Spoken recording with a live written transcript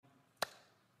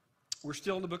We're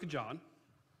still in the book of John.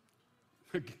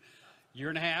 Year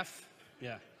and a half.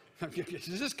 Yeah.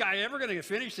 Is this guy ever going to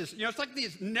finish this? You know, it's like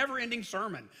this never-ending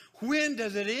sermon. When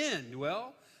does it end?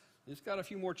 Well, it's got a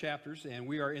few more chapters, and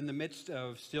we are in the midst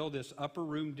of still this upper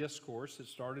room discourse that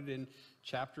started in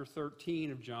chapter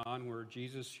 13 of John, where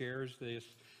Jesus shares this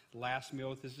last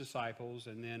meal with his disciples,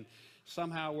 and then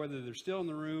somehow, whether they're still in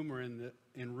the room or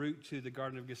en route to the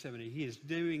Garden of Gethsemane, he is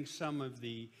doing some of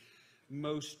the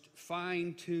most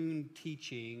fine-tuned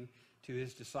teaching to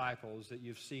his disciples that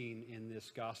you've seen in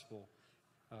this gospel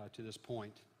to this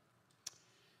point.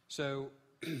 So,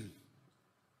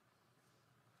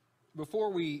 before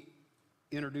we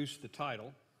introduce the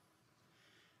title,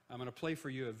 I'm going to play for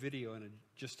you a video in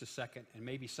just a second, and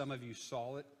maybe some of you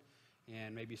saw it,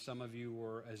 and maybe some of you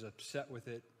were as upset with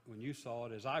it when you saw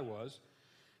it as I was.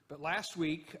 But last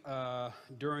week,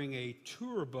 during a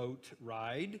tour boat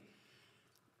ride,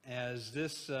 as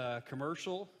this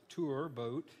commercial tour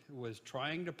boat was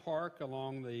trying to park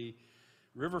along the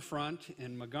riverfront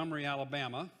in Montgomery,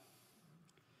 Alabama,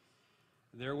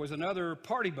 there was another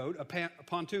party boat, a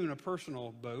pontoon, a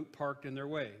personal boat, parked in their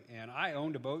way. And I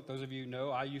owned a boat. Those of you know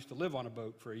I used to live on a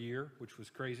boat for a year, which was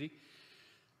crazy.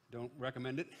 Don't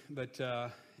recommend it. But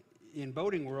in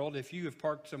boating world, if you have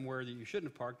parked somewhere that you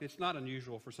shouldn't have parked, it's not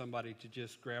unusual for somebody to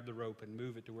just grab the rope and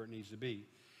move it to where it needs to be.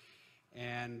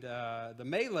 And the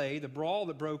melee, the brawl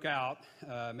that broke out,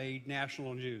 made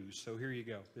national news. So here you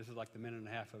go. This is like the minute and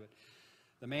a half of it.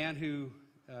 The man who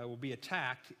will be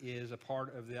attacked is a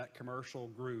part of that commercial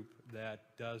group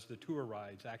that does the tour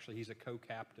rides. Actually, he's a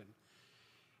co-captain.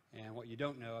 And what you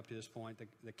don't know up to this point,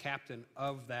 the captain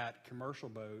of that commercial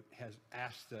boat has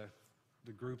asked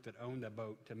the group that owned that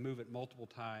boat to move it multiple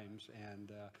times.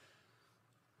 And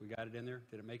we got it in there.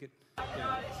 Did it make it?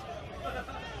 Yeah.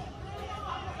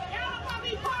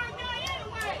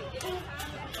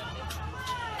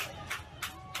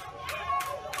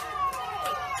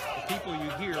 The people you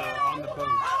hear are on the boat. The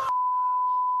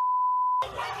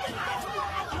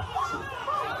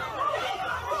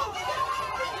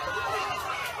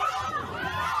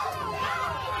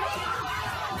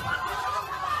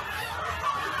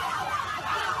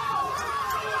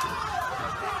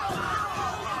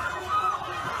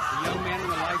young man in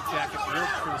the life jacket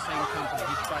works for the same company.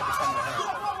 He's tried to come to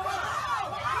help.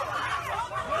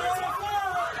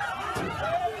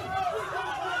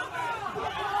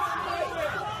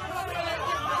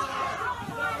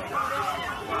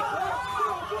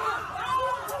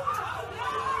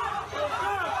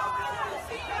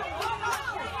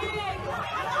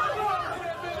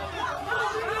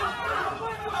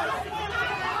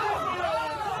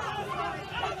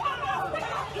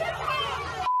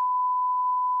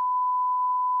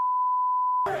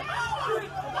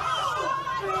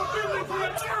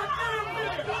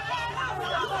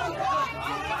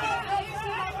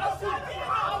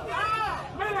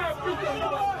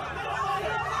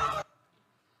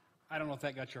 I don't know if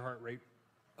that got your heart rate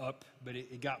up, but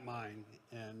it got mine.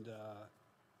 And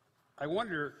I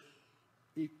wonder,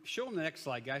 show them the next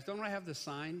slide, guys. Don't I have the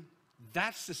sign?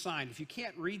 That's the sign. If you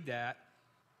can't read that,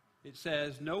 it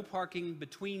says no parking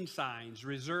between signs,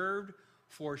 reserved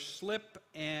for slip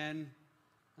and,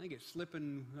 I think it's slip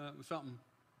and something.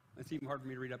 It's even hard for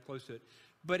me to read up close to it.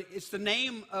 But it's the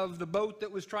name of the boat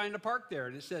that was trying to park there,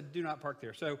 and it said do not park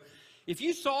there. So if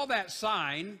you saw that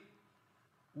sign,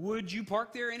 would you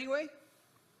park there anyway?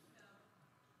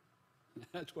 No.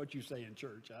 That's what you say in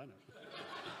church, I know.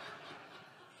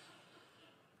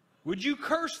 Would you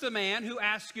curse the man who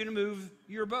asked you to move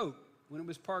your boat when it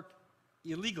was parked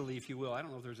illegally, if you will? I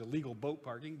don't know if there's illegal boat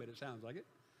parking, but it sounds like it.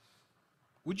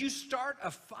 Would you start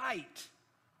a fight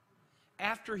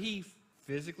after he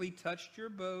physically touched your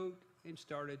boat and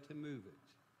started to move it?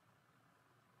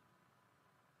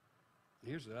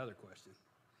 Here's the other question.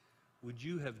 Would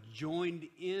you have joined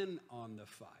in on the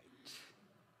fight,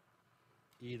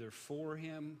 either for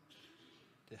him,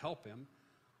 to help him,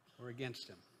 or against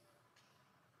him?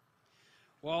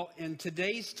 Well, in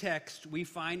today's text, we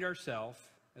find ourselves,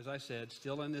 as I said,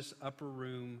 still in this upper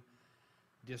room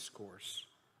discourse.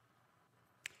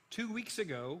 2 weeks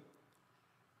ago,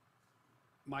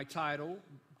 my title,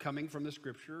 coming from the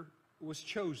scripture, was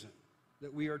chosen.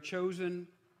 That we are chosen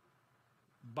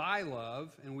by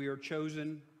love, and we are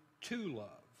chosen to love.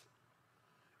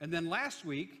 And then last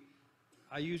week,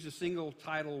 I used a single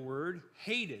title word,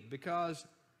 hated, because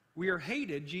we are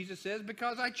hated, Jesus says,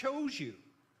 because I chose you.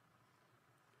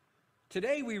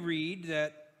 Today we read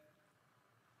that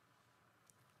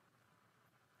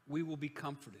we will be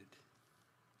comforted.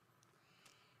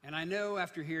 And I know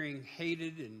after hearing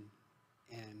hated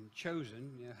and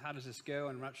chosen. You know, how does this go?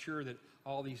 And I'm not sure that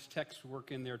all these texts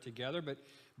work in there together, but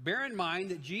bear in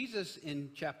mind that Jesus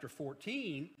in chapter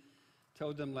 14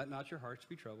 told them, let not your hearts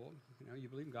be troubled. You know, you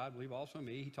believe in God, believe also in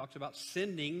me. He talks about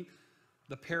sending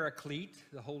the Paraclete,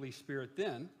 the Holy Spirit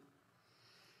then.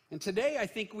 And today I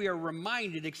think we are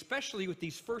reminded, especially with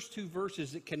these first two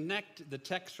verses that connect the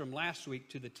text from last week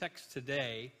to the text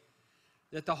today,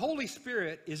 that the Holy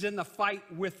Spirit is in the fight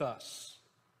with us.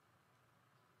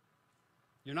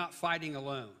 You're not fighting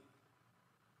alone.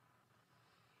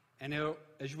 And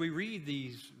as we read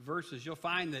these verses, you'll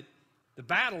find that the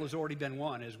battle has already been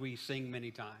won, as we sing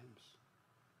many times.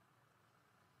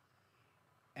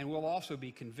 And we'll also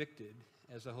be convicted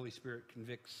as the Holy Spirit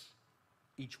convicts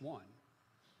each one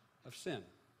of sin.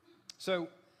 So,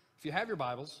 if you have your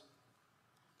Bibles,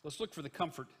 let's look for the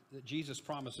comfort that Jesus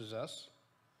promises us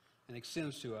and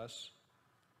extends to us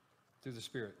through the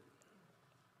Spirit.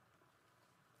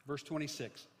 Verse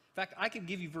 26. In fact, I could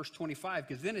give you verse 25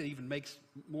 because then it even makes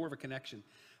more of a connection.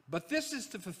 But this is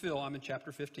to fulfill, I'm in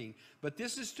chapter 15, but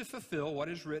this is to fulfill what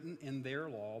is written in their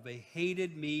law. They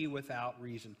hated me without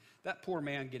reason. That poor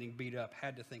man getting beat up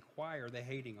had to think, why are they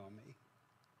hating on me?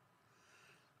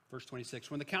 Verse 26,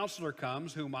 when the counselor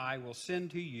comes, whom I will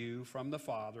send to you from the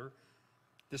Father,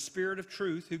 the Spirit of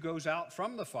truth who goes out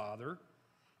from the Father,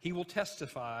 he will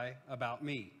testify about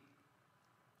me.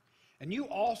 And you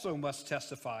also must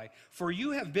testify, for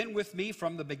you have been with me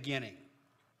from the beginning.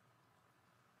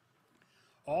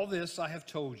 All this I have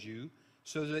told you,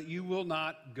 so that you will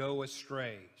not go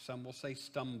astray. Some will say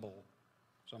stumble.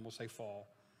 Some will say fall.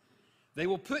 They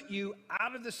will put you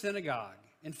out of the synagogue.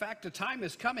 In fact, a time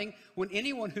is coming when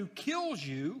anyone who kills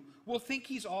you will think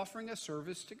he's offering a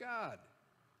service to God.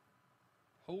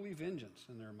 Holy vengeance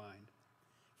in their mind.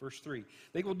 Verse 3,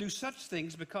 they will do such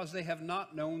things because they have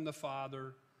not known the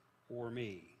Father or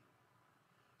me.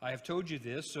 I have told you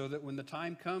this so that when the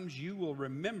time comes, you will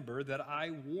remember that I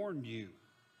warned you.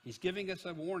 He's giving us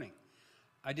a warning.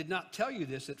 I did not tell you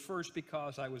this at first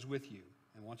because I was with you.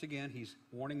 And once again, he's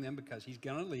warning them because he's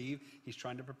going to leave. He's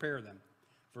trying to prepare them.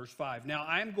 Verse 5, now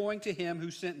I am going to him who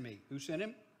sent me. Who sent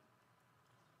him?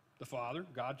 The Father,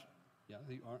 God. Yeah,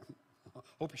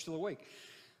 hope you're still awake.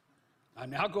 I'm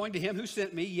now going to him who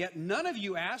sent me, yet none of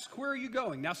you ask, where are you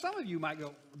going? Now some of you might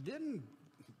go, didn't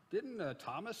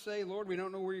Thomas say, Lord, we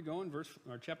don't know where you're going,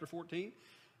 chapter 14?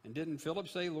 And didn't Philip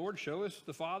say, Lord, show us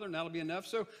the Father, and that'll be enough?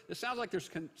 So it sounds like there's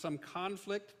some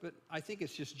conflict, but I think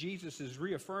it's just Jesus is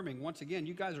reaffirming, once again,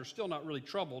 you guys are still not really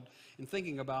troubled in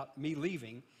thinking about me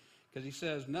leaving, because he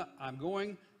says, no, I'm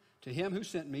going to him who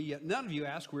sent me, yet none of you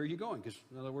ask, where are you going? Because,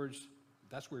 in other words,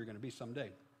 that's where you're going to be someday.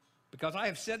 Because I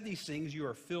have said these things, you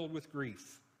are filled with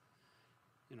grief.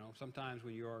 You know, sometimes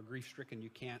when you are grief-stricken, you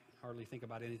can't hardly think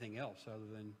about anything else other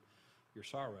than your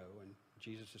sorrow, and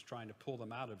Jesus is trying to pull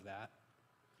them out of that.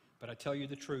 But I tell you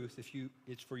the truth,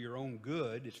 it's for your own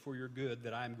good, it's for your good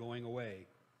that I'm going away.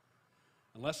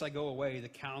 Unless I go away, the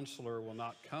counselor will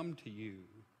not come to you.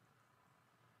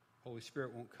 Holy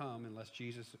Spirit won't come unless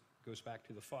Jesus goes back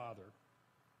to the Father.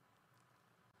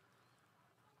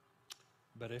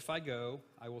 But if I go,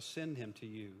 I will send him to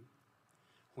you.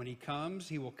 When he comes,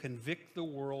 he will convict the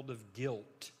world of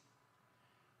guilt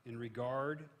in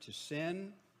regard to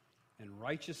sin and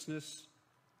righteousness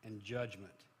and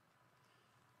judgment.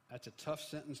 That's a tough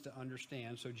sentence to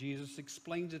understand, so Jesus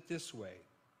explains it this way.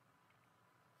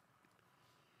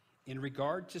 In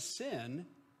regard to sin,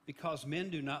 because men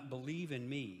do not believe in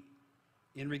me.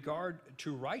 In regard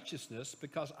to righteousness,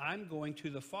 because I'm going to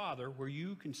the Father where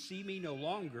you can see me no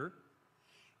longer.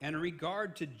 And in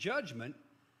regard to judgment,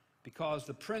 because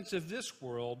the prince of this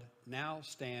world now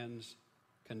stands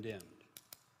condemned.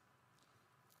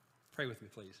 Pray with me,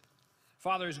 please.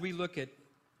 Father, as we look at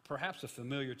perhaps a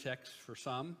familiar text for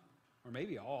some, or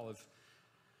maybe all have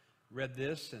read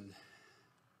this and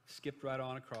skipped right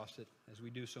on across it, as we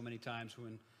do so many times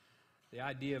when the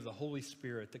idea of the Holy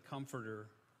Spirit, the Comforter,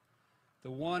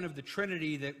 the one of the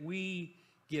Trinity that we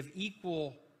give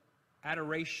equal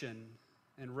adoration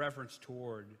and reverence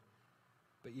toward,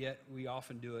 but yet we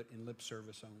often do it in lip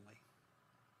service only.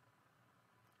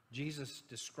 Jesus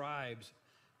describes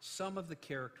some of the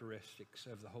characteristics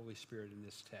of the Holy Spirit in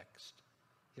this text.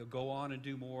 He'll go on and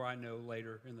do more, I know,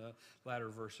 later in the latter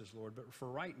verses, Lord. But for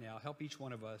right now, help each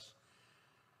one of us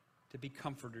to be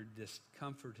comforted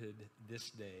this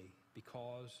day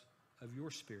because of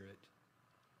your Spirit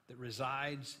that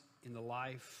resides in the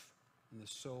life, in the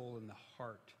soul, in the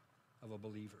heart of a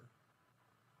believer.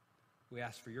 We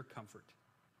ask for your comfort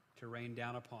to rain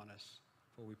down upon us,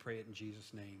 for we pray it in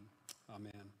Jesus' name.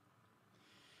 Amen.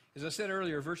 As I said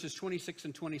earlier, verses 26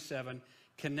 and 27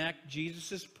 connect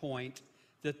Jesus' point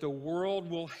that the world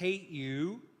will hate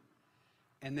you.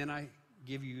 And then I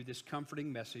give you this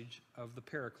comforting message of the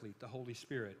Paraclete, the Holy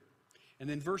Spirit. And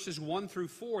then verses 1 through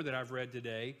 4 that I've read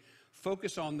today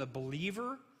focus on the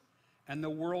believer and the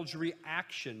world's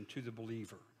reaction to the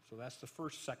believer. So that's the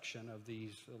first section of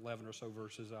these 11 or so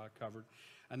verses I covered.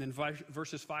 And then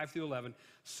verses 5 through 11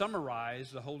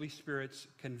 summarize the Holy Spirit's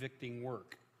convicting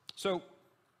work. So a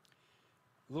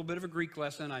little bit of a Greek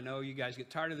lesson. I know you guys get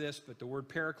tired of this, but the word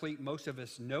Paraclete, most of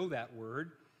us know that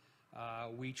word.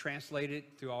 We translate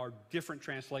it through our different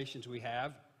translations we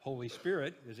have. Holy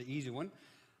Spirit is an easy one.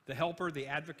 The helper, the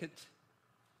advocate,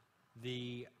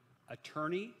 the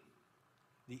attorney,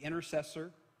 the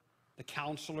intercessor, the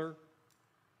counselor,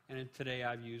 and today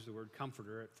I've used the word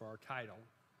comforter for our title.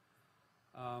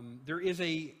 There is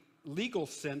a legal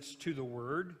sense to the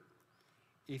word.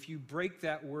 If you break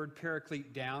that word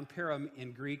Paraclete down, para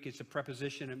in Greek is a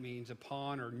preposition. It means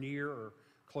upon or near or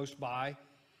close by.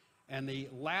 And the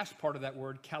last part of that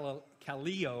word,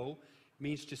 kaleo,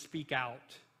 means to speak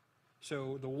out.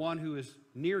 So the one who is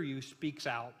near you speaks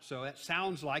out. So that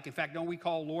sounds like, in fact, don't we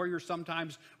call lawyers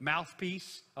sometimes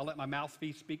mouthpiece? I'll let my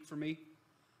mouthpiece speak for me.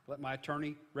 Let my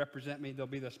attorney represent me. They'll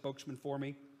be the spokesman for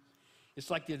me. It's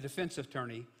like the defense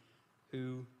attorney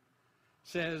who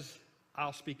says,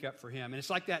 I'll speak up for him. And it's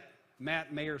like that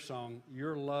Matt Mayer song,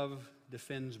 Your Love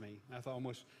Defends Me. I thought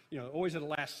almost, always at the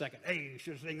last second, hey, you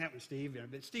should have sang that one, Steve.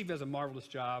 But Steve does a marvelous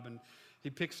job, and he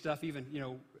picks stuff even,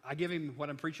 I give him what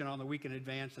I'm preaching on the week in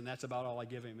advance, and that's about all I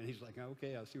give him. And he's like,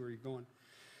 okay, I see where you're going.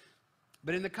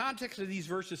 But in the context of these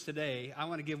verses today, I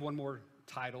want to give one more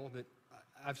title that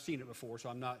I've seen it before, so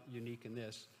I'm not unique in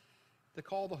this. To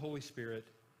call the Holy Spirit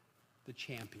the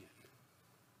champion.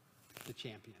 The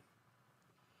champion.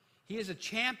 He is a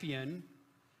champion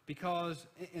because,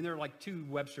 and there are like two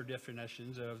Webster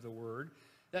definitions of the word.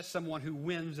 That's someone who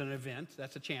wins an event.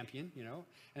 That's a champion, And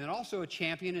then also a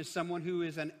champion is someone who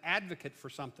is an advocate for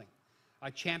something. I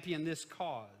champion this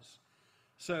cause.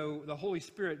 So the Holy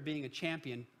Spirit being a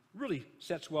champion really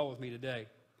sets well with me today.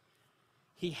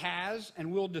 He has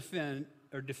and will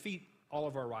defeat all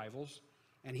of our rivals,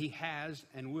 and he has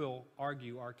and will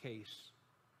argue our case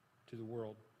to the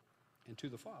world and to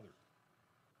the Father.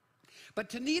 But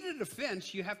to need a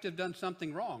defense, you have to have done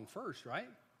something wrong first, right?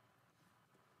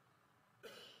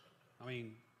 I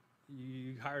mean,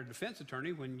 you hire a defense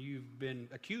attorney when you've been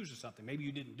accused of something. Maybe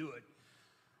you didn't do it.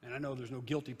 And I know there's no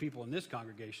guilty people in this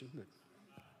congregation. But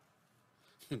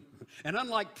and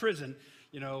unlike prison,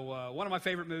 one of my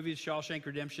favorite movies, Shawshank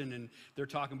Redemption, and they're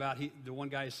talking about, the one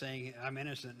guy is saying, I'm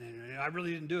innocent, and I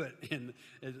really didn't do it. And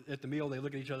at the meal, they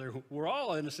look at each other, we're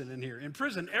all innocent in here. In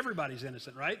prison, everybody's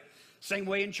innocent, right? Same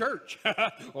way in church.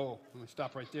 Oh, let me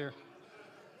stop right there.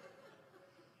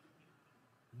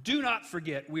 Do not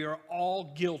forget, we are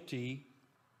all guilty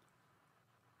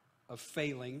of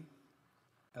failing,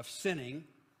 of sinning,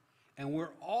 and we're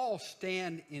all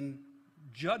stand in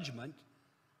judgment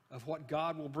of what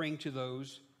God will bring to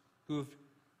those who have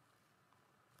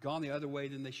gone the other way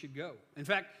than they should go. In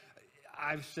fact,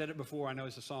 I've said it before, I know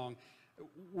it's a song,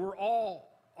 we're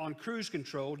all on cruise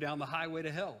control down the highway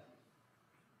to hell.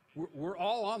 We're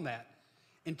all on that.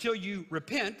 Until you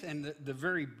repent, and the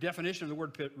very definition of the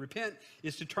word repent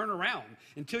is to turn around.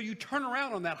 Until you turn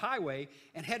around on that highway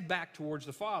and head back towards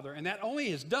the Father. And that only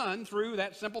is done through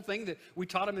that simple thing that we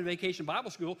taught them in Vacation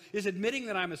Bible School, is admitting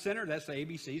that I'm a sinner. That's the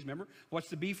ABCs, remember? What's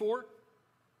the B for?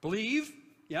 Believe,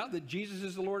 that Jesus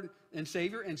is the Lord and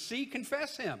Savior. And C,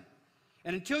 confess him.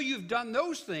 And until you've done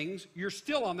those things, you're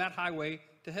still on that highway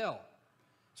to hell.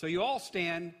 So you all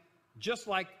stand just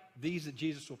like these that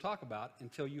Jesus will talk about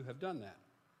until you have done that.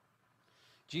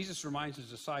 Jesus reminds his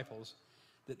disciples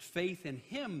that faith in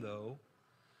him, though,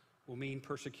 will mean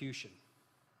persecution.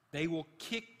 They will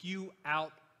kick you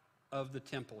out of the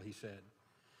temple, he said.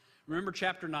 Remember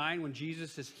chapter 9 when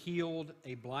Jesus has healed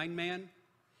a blind man?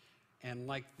 And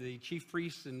like the chief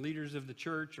priests and leaders of the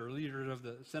church or leaders of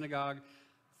the synagogue,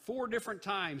 4 different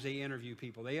times they interview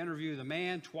people. They interview the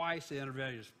man twice. They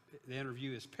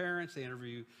interview his parents. They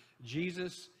interview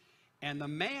Jesus. And the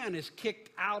man is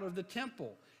kicked out of the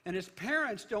temple. And his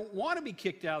parents don't want to be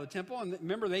kicked out of the temple. And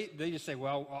remember, they just say,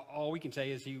 well, all we can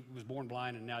say is he was born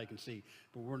blind and now he can see.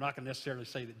 But we're not going to necessarily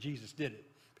say that Jesus did it.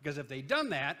 Because if they'd done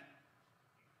that,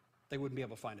 they wouldn't be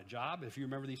able to find a job. If you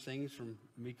remember these things from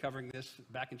me covering this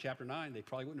back in chapter 9, they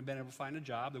probably wouldn't have been able to find a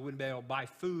job. They wouldn't be able to buy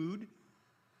food.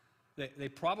 They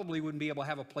probably wouldn't be able to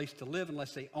have a place to live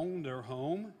unless they owned their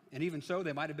home. And even so,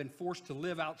 they might have been forced to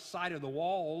live outside of the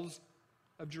walls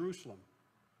of Jerusalem.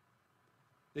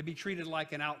 They'd be treated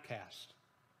like an outcast.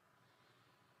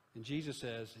 And Jesus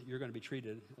says, you're going to be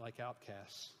treated like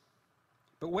outcasts.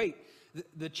 But wait,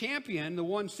 the champion, the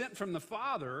one sent from the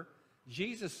Father,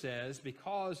 Jesus says,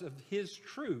 because of his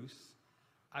truth,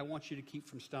 I want you to keep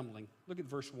from stumbling. Look at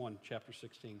verse 1, chapter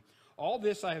 16. All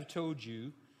this I have told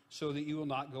you so that you will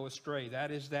not go astray.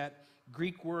 That is that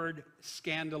Greek word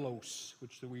scandalos,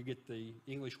 which we get the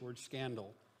English word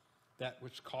scandal, that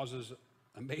which causes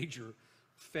a major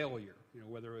failure,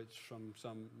 whether it's from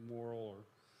some moral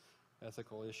or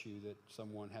ethical issue that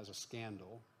someone has a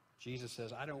scandal. Jesus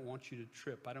says, I don't want you to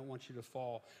trip. I don't want you to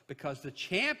fall, because the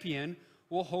champion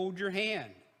will hold your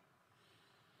hand.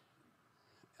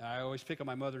 I always pick on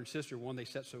my mother and sister when they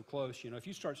sit so close. If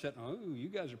you start sitting, oh, you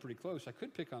guys are pretty close. I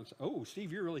could pick on, oh,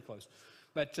 Steve, you're really close.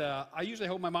 But I usually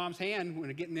hold my mom's hand when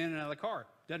I'm getting in and out of the car.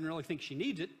 Doesn't really think she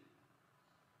needs it,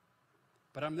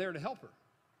 but I'm there to help her.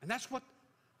 And that's what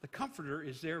the Comforter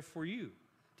is there for you,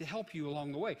 to help you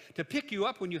along the way, to pick you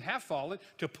up when you have fallen,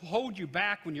 to hold you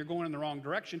back when you're going in the wrong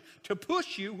direction, to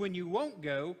push you when you won't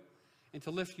go, and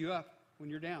to lift you up when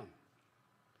you're down.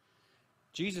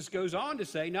 Jesus goes on to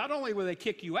say, not only will they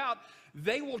kick you out,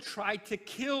 they will try to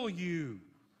kill you.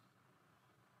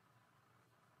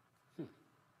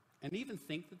 And even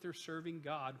think that they're serving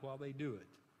God while they do it.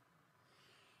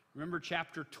 Remember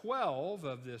chapter 12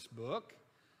 of this book,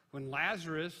 when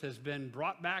Lazarus has been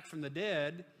brought back from the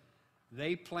dead,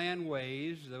 they plan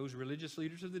ways, those religious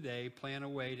leaders of the day plan a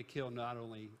way to kill not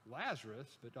only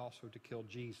Lazarus, but also to kill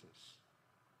Jesus.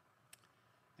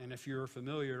 And if you're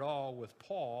familiar at all with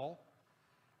Paul,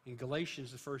 in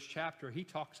Galatians, the first chapter, he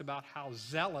talks about how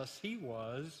zealous he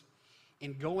was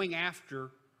in going after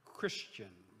Christians.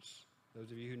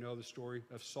 Those of you who know the story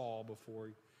of Saul before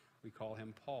we call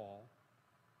him Paul,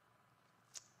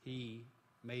 he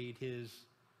made his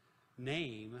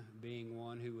name being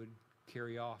one who would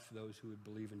carry off those who would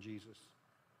believe in Jesus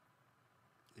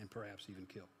and perhaps even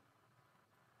kill.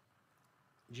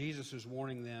 Jesus is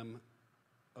warning them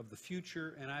of the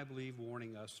future, and I believe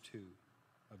warning us too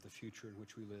of the future in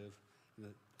which we live, in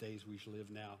the days we live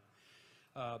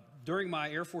now. During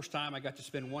my Air Force time, I got to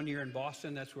spend 1 year in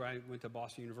Boston. That's where I went to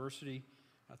Boston University.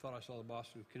 I thought I saw the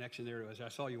Boston connection there. I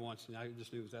saw you once, and I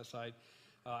just knew it was that side.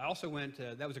 I also went,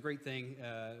 that was a great thing,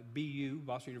 BU,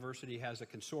 Boston University, has a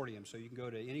consortium, so you can go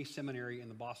to any seminary in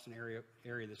the Boston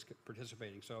area that's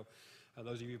participating. So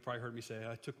those of you who probably heard me say,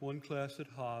 I took one class at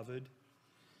Harvard,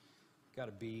 got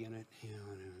a B in it.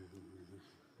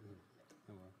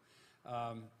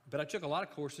 But I took a lot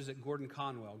of courses at Gordon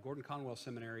Conwell. Gordon Conwell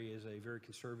Seminary is a very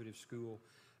conservative school,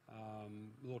 a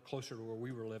little closer to where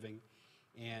we were living.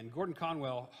 And Gordon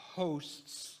Conwell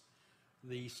hosts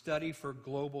the Study for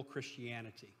Global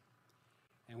Christianity.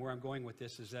 And where I'm going with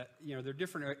this is that, there are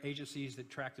different agencies that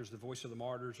track. There's the Voice of the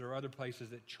Martyrs. There are other places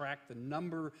that track the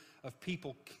number of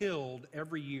people killed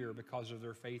every year because of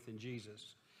their faith in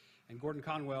Jesus. And Gordon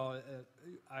Conwell,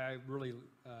 I really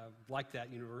like that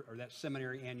that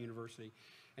seminary and university.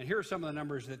 And here are some of the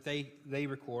numbers that they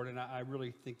record, and I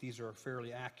really think these are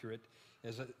fairly accurate,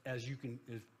 as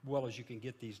well as you can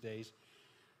get these days.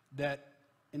 That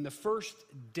in the first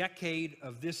decade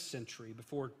of this century,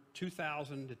 between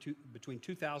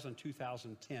 2000 and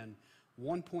 2010,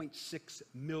 1.6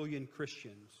 million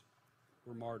Christians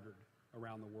were martyred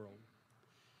around the world.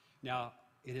 Now,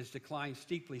 it has declined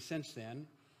steeply since then.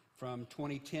 From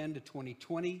 2010 to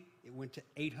 2020, it went to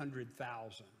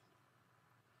 800,000.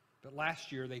 But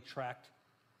last year, they tracked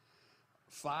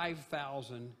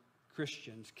 5,000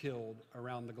 Christians killed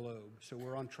around the globe. So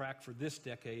we're on track for this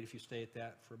decade, if you stay at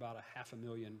that, for about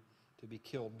 500,000 to be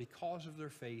killed because of their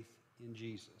faith in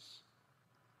Jesus.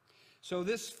 So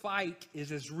this fight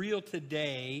is as real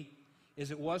today as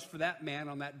it was for that man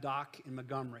on that dock in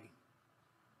Montgomery.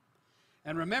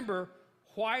 And remember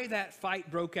why that fight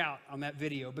broke out on that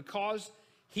video: because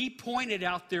he pointed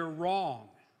out their wrong.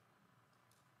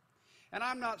 And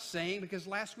I'm not saying, because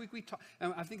last week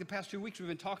I think the past 2 weeks we've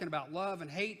been talking about love and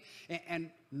hate,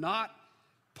 and not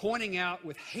pointing out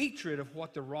with hatred of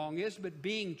what the wrong is, but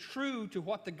being true to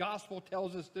what the gospel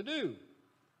tells us to do.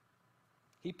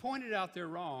 He pointed out their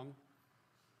wrong,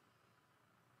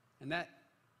 and that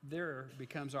there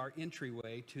becomes our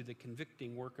entryway to the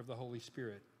convicting work of the Holy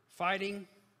Spirit. Fighting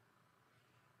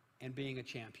and being a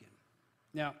champion.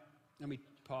 Now, let me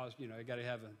pause. I got to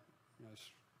have a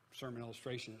sermon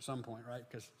illustration at some point, right?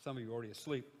 Because some of you are already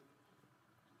asleep.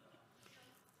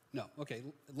 No, okay.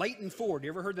 Leighton Ford.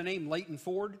 You ever heard the name Leighton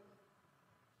Ford?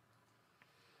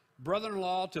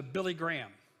 Brother-in-law to Billy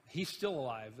Graham. He's still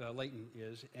alive, Leighton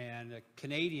is, and a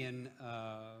Canadian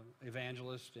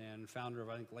evangelist and founder of,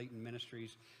 I think, Leighton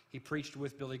Ministries. He preached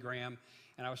with Billy Graham,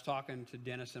 and I was talking to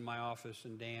Dennis in my office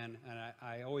and Dan, and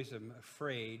I always am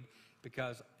afraid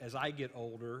because as I get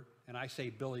older and I say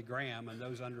Billy Graham and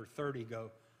those under 30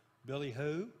 go, Billy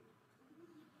who?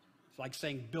 It's like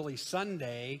saying Billy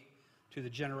Sunday to the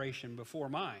generation before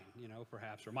mine,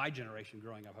 perhaps, or my generation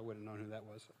growing up. I wouldn't have known who that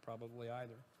was probably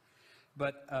either.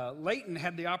 But Leighton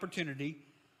had the opportunity.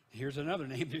 Here's another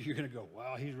name that you're going to go,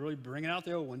 wow, he's really bringing out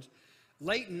the old ones.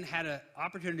 Leighton had an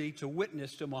opportunity to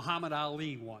witness to Muhammad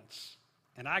Ali once.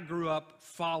 And I grew up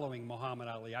following Muhammad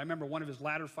Ali. I remember one of his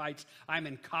latter fights. I'm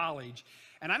in college.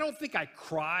 And I don't think I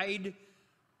cried,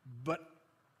 but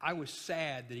I was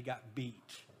sad that he got beat.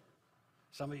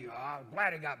 Some of you, I'm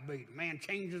glad he got beat. Man,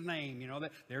 change his name.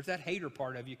 There's that hater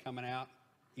part of you coming out.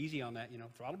 Easy on that,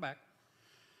 throttle back.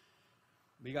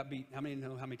 But he got beat. How many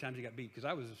know how many times he got beat? Because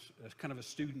I was kind of a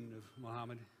student of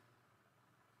Muhammad.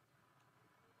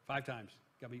 5 times.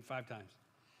 Got beat 5 times.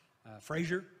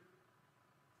 Frazier.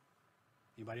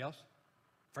 Anybody else?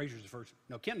 Frazier's the first.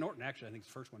 No, Ken Norton actually, I think, is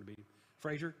the first one to beat him.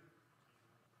 Frazier.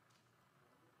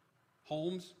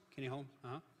 Holmes. Kenny Holmes.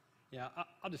 Yeah,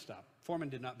 I'll just stop. Foreman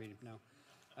did not beat him, no.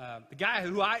 The guy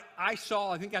who I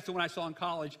saw, I think that's the one I saw in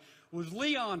college, was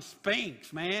Leon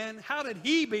Spinks, man. How did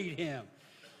he beat him?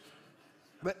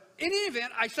 But in any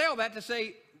event, I say all that to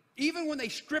say, even when they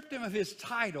stripped him of his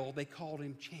title, they called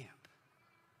him champ.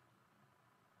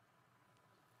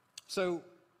 So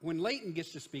when Leighton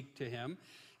gets to speak to him, in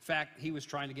fact, he was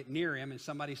trying to get near him, and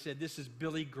somebody said, this is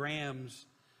Billy Graham's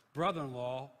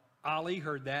brother-in-law. Ali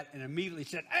heard that and immediately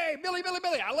said, hey, Billy,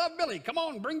 I love Billy. Come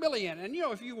on, bring Billy in. And,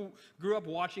 if you grew up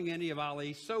watching any of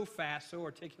Ali, so fast, so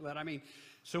articulate,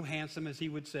 so handsome, as he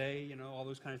would say, all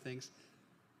those kind of things.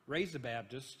 Raised a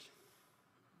Baptist,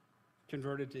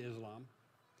 converted to Islam.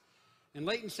 And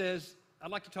Leighton says,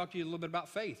 I'd like to talk to you a little bit about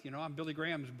faith. I'm Billy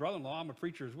Graham's brother-in-law. I'm a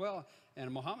preacher as well.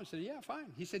 And Muhammad said, yeah, fine.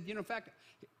 He said, in fact,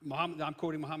 Muhammad, I'm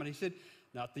quoting Muhammad. He said,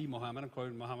 not the Muhammad, I'm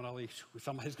quoting Muhammad Ali.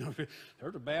 Somebody's going to be,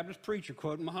 there's a Baptist preacher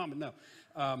quoting Muhammad. No.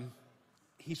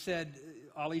 He said,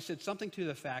 Ali said something to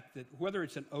the fact that whether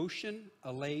it's an ocean,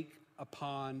 a lake, a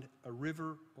pond, a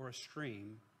river, or a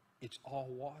stream, it's all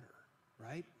water,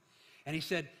 right? And he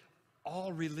said,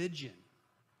 all religion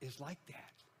is like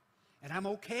that. And I'm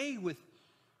okay with,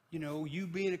 you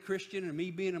being a Christian and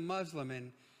me being a Muslim.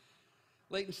 And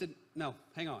Leighton said, no,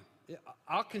 hang on.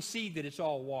 I'll concede that it's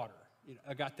all water.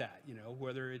 I got that,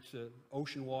 whether it's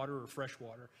ocean water or fresh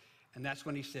water. And that's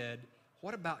when he said,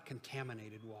 what about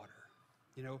contaminated water?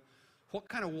 What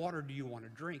kind of water do you want to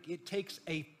drink? It takes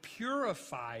a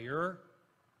purifier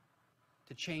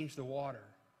to change the water.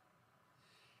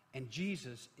 And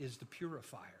Jesus is the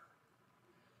purifier.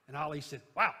 And Ali said,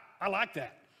 wow, I like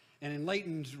that. And in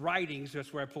Leighton's writings,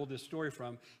 that's where I pulled this story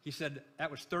from, he said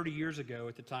that was 30 years ago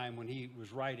at the time when he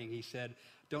was writing. He said,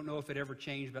 don't know if it ever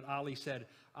changed, but Ali said,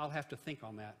 I'll have to think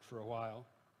on that for a while.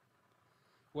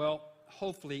 Well,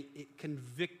 hopefully it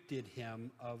convicted him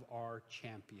of our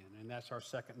champion. And that's our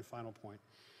second and final point.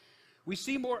 We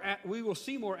will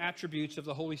see more attributes of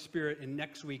the Holy Spirit in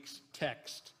next week's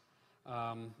text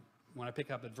when I pick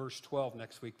up at verse 12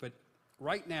 next week. But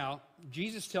right now,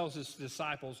 Jesus tells his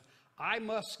disciples, I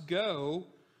must go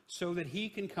so that he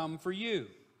can come for you.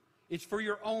 It's for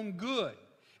your own good.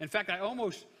 In fact, I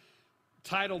almost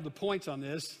titled the points on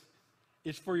this,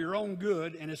 it's for your own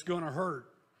good and it's going to hurt.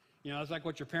 It's like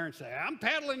what your parents say, I'm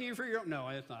paddling you for your own. No,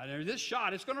 it's not. This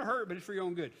shot, it's going to hurt, but it's for your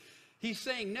own good. He's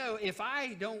saying, no, if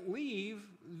I don't leave,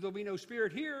 there'll be no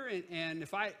spirit here. And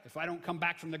if I don't come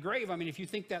back from the grave, if you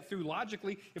think that through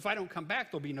logically, if I don't come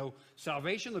back, there'll be no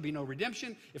salvation, there'll be no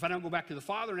redemption. If I don't go back to the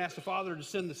Father and ask the Father to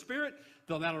send the Spirit,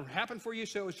 then that'll happen for you.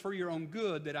 So it's for your own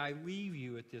good that I leave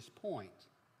you at this point.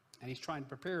 And he's trying to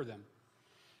prepare them.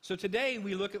 So today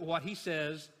we look at what he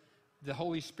says the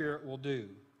Holy Spirit will do,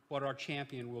 what our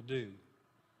champion will do.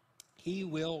 He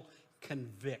will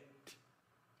convict.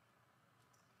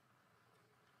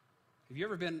 Have you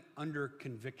ever been under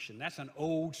conviction? That's an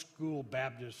old school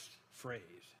Baptist phrase.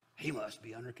 He must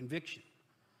be under conviction.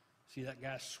 See that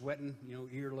guy sweating,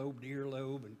 earlobe to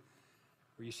earlobe, and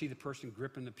or you see the person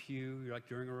gripping the pew, you're like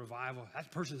during a revival.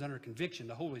 That person's under conviction.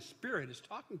 The Holy Spirit is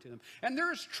talking to them. And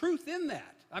there is truth in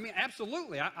that.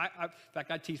 Absolutely. In fact,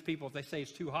 I tease people if they say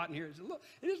it's too hot in here. It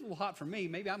is a little hot for me.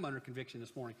 Maybe I'm under conviction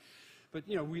this morning. But,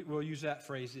 we'll use that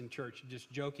phrase in church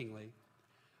just jokingly.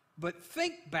 But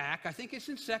think back, I think it's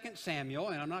in 2 Samuel,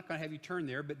 and I'm not going to have you turn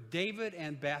there, but David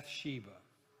and Bathsheba.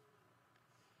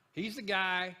 He's the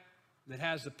guy that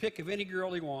has the pick of any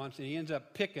girl he wants, and he ends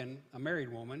up picking a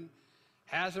married woman,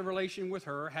 has a relation with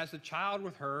her, has a child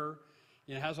with her,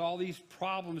 It has all these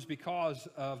problems because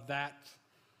of that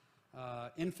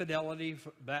infidelity,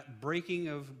 that breaking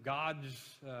of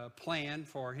God's plan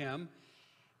for him.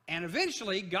 And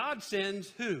eventually, God sends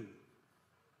who?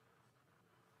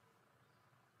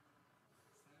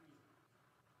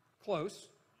 Close.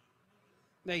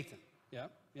 Nathan.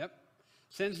 Yep.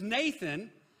 Sends Nathan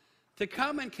to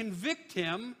come and convict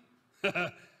him.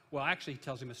 Well, actually, he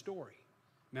tells him a story.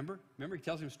 Remember, he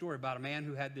tells him a story about a man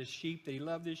who had this sheep, that he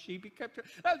loved this sheep. He kept it.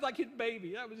 That was like his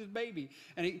baby. That was his baby.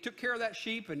 And he took care of that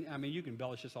sheep. And, I mean, you can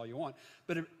embellish this all you want.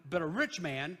 But a rich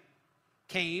man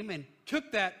came and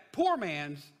took that poor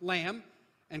man's lamb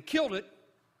and killed it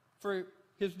for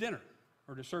his dinner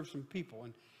or to serve some people.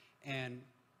 And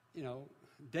you know,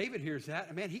 David hears that,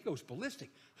 and man, he goes ballistic.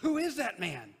 Who is that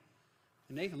man?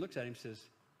 And Nathan looks at him and says,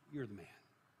 you're the man.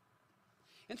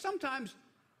 And sometimes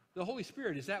the Holy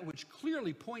Spirit is that which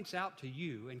clearly points out to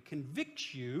you and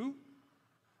convicts you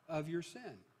of your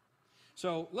sin.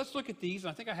 So let's look at these.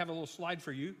 I think I have a little slide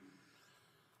for you.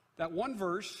 That one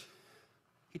verse,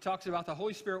 he talks about the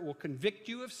Holy Spirit will convict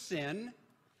you of sin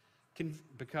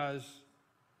because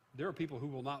there are people who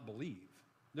will not believe.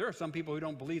 There are some people who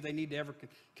don't believe they need to ever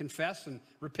confess and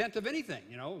repent of anything.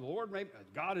 You know, the Lord,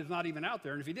 God is not even out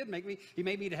there. And if he did make me, he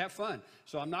made me to have fun.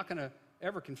 So I'm not going to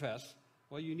ever confess.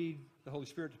 Well, you need the Holy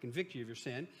Spirit to convict you of your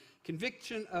sin.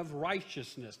 Conviction of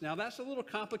righteousness. Now, that's a little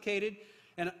complicated.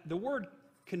 And the word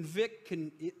convict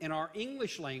in our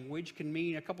English language can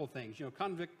mean a couple of things. You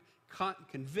know,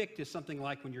 convict is something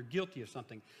like when you're guilty of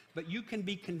something. But you can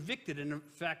be convicted. And in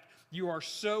fact, you are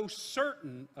so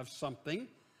certain of something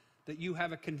that you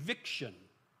have a conviction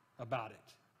about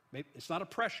it. It's not a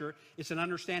pressure, it's an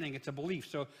understanding, it's a belief.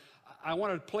 So I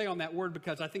want to play on that word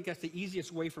because I think that's the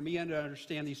easiest way for me to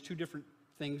understand these two different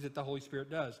things that the Holy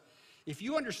Spirit does. If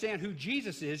you understand who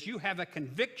Jesus is, you have a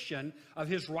conviction of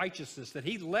his righteousness, that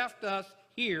he left us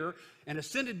here and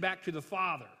ascended back to the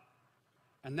Father.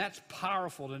 And that's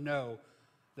powerful to know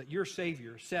that your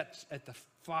Savior sits at the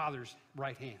Father's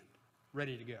right hand,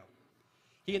 ready to go.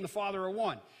 He and the Father are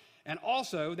one. And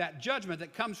also, that judgment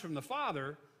that comes from the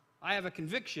Father, I have a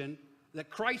conviction that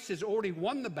Christ has already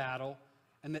won the battle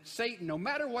and that Satan, no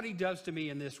matter what he does to me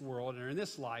in this world or in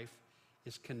this life,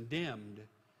 is condemned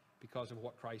because of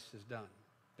what Christ has done.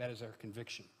 That is our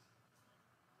conviction.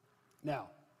 Now,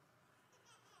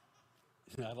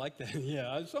 I like that.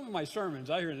 Yeah, some of my sermons,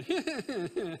 I hear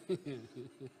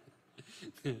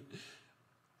it.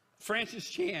 Francis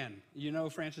Chan, you know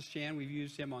Francis Chan. We've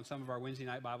used him on some of our Wednesday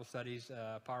night Bible studies.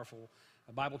 Powerful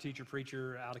Bible teacher,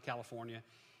 preacher out of California.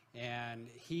 And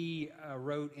he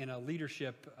wrote in a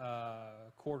leadership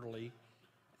quarterly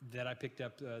that I picked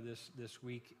up this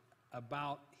week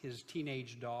about his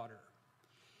teenage daughter.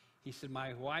 He said,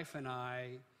 my wife and I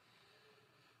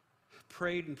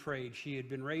prayed and prayed. She had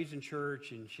been raised in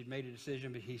church and she'd made a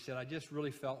decision, but he said, I just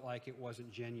really felt like it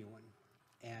wasn't genuine.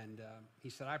 And he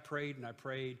said, I prayed and I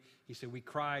prayed. He said, we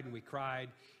cried and we cried.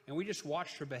 And we just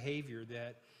watched her behavior,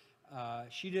 that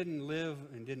she didn't live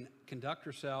and didn't conduct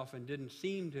herself and didn't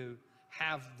seem to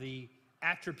have the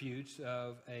attributes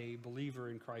of a believer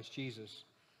in Christ Jesus.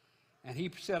 And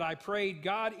he said, I prayed,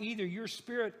 God, either your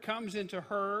Spirit comes into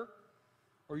her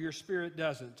or your Spirit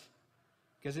doesn't.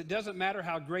 Because it doesn't matter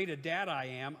how great a dad I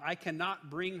am, I cannot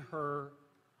bring her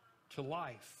to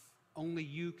life. Only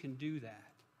you can do that.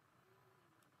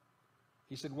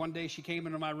 He said, one day she came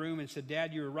into my room and said,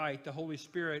 Dad, you were right. The Holy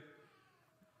Spirit,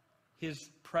 his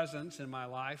presence in my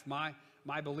life,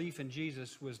 my belief in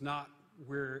Jesus was not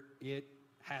where it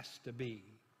has to be.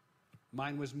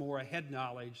 Mine was more a head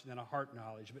knowledge than a heart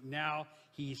knowledge. But now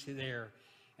he's there.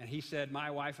 And he said, my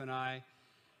wife and I,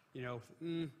 you know,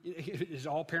 as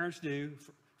all parents do,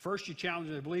 first you challenge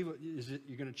them to believe,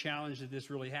 you're going to challenge that this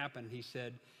really happened. He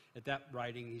said, at that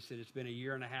writing, he said, it's been 1.5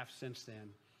 years since then.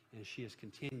 And she has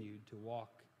continued to walk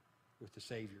with the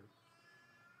Savior.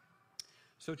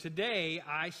 So today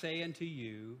I say unto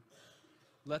you,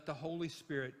 let the Holy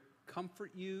Spirit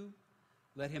comfort you,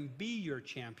 let him be your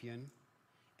champion,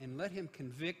 and let him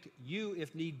convict you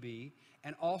if need be,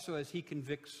 and also as he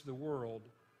convicts the world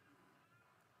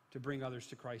to bring others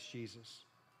to Christ Jesus.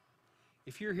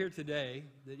 If you're here today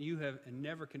that you have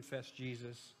never confessed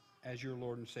Jesus as your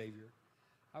Lord and Savior,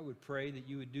 I would pray that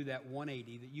you would do that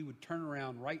 180, that you would turn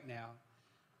around right now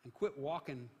and quit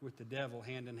walking with the devil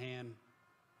hand in hand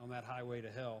on that highway to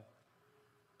hell.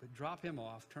 But drop him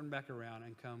off, turn back around,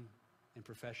 and come and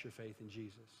profess your faith in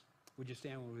Jesus. Would you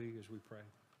stand with me as we pray?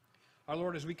 Our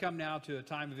Lord, as we come now to a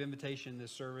time of invitation in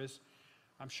this service,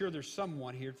 I'm sure there's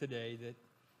someone here today that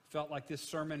felt like this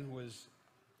sermon was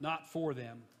not for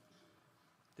them.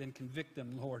 Then convict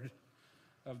them, Lord,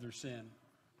 of their sin.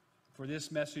 For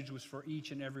this message was for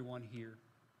each and every one here.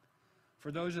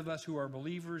 For those of us who are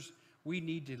believers, we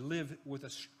need to live with a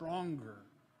stronger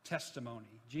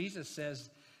testimony. Jesus says,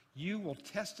 you will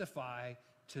testify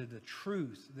to the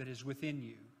truth that is within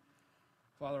you.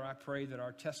 Father, I pray that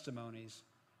our testimonies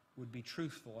would be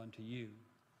truthful unto you.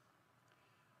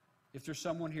 If there's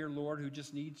someone here, Lord, who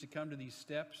just needs to come to these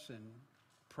steps and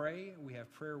pray, we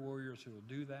have prayer warriors who will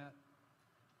do that.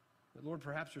 But Lord,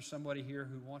 perhaps there's somebody here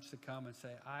who wants to come and say,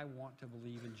 I want to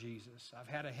believe in Jesus. I've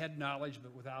had a head knowledge,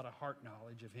 but without a heart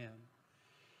knowledge of him.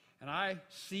 And I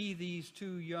see these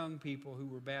two young people who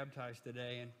were baptized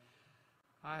today, and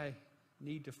I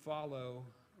need to follow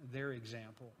their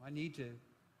example. I need to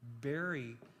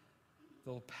bury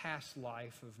the past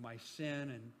life of my sin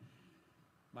and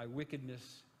my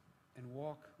wickedness and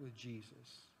walk with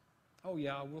Jesus. Oh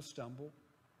yeah, I will stumble.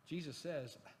 Jesus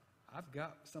says, I've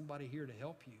got somebody here to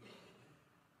help you.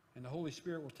 And the Holy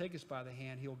Spirit will take us by the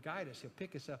hand. He'll guide us. He'll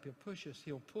pick us up. He'll push us.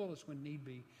 He'll pull us when need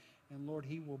be. And Lord,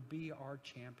 he will be our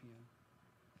champion.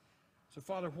 So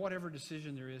Father, whatever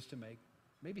decision there is to make,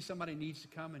 maybe somebody needs to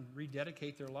come and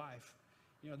rededicate their life.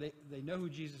 You know, they know who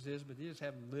Jesus is, but they just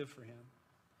haven't lived for him.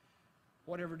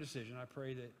 Whatever decision, I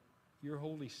pray that your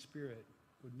Holy Spirit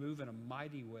would move in a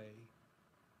mighty way,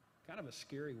 kind of a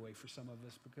scary way for some of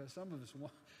us, because some of us,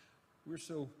 we're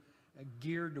so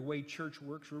geared the way church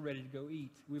works, we're ready to go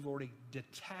eat. We've already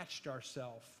detached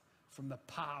ourselves from the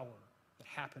power that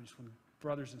happens when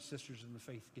brothers and sisters in the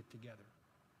faith get together.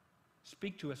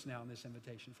 Speak to us now in this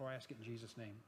invitation, for I ask it in Jesus' name.